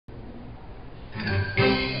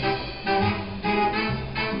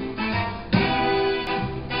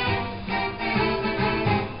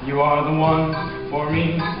are the one for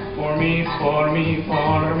me,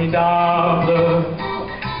 formidable.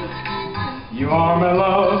 You are my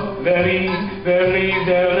love, very, very,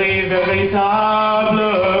 very, véritable.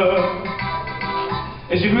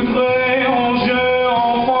 Et je voudrais en jeu,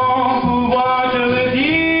 enfant, pouvoir te le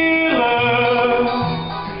dire,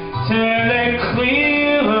 te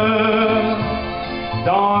l'écrire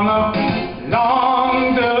dans la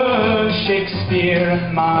langue de Shakespeare,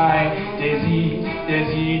 my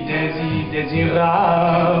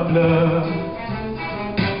désirable.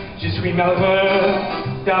 Je suis malheureux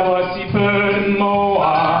d'avoir si peu de mots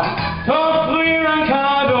à t'offrir un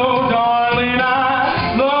cadeau, darling. I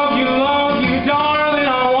love you, darling, I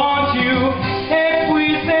want you. Et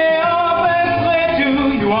puis c'est après tout,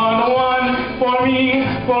 you are the one for me,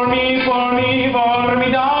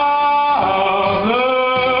 formidable.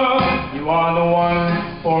 You are the one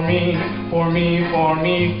for me,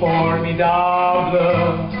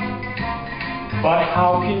 formidable. But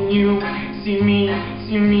how can you see me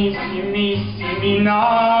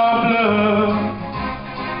noble?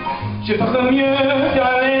 Je ferais mieux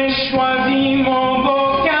d'aller choisir mon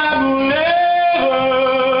vocabulaire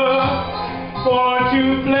pour te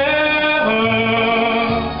plaire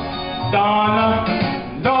dans la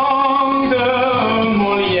langue de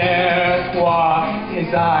Molière. Toi, tes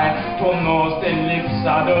eyes, ton nose, tes lips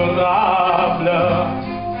adorables.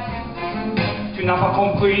 Tu n'as pas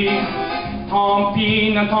compris, tant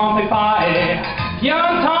pis, ne t'en fais pas et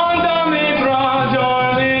viens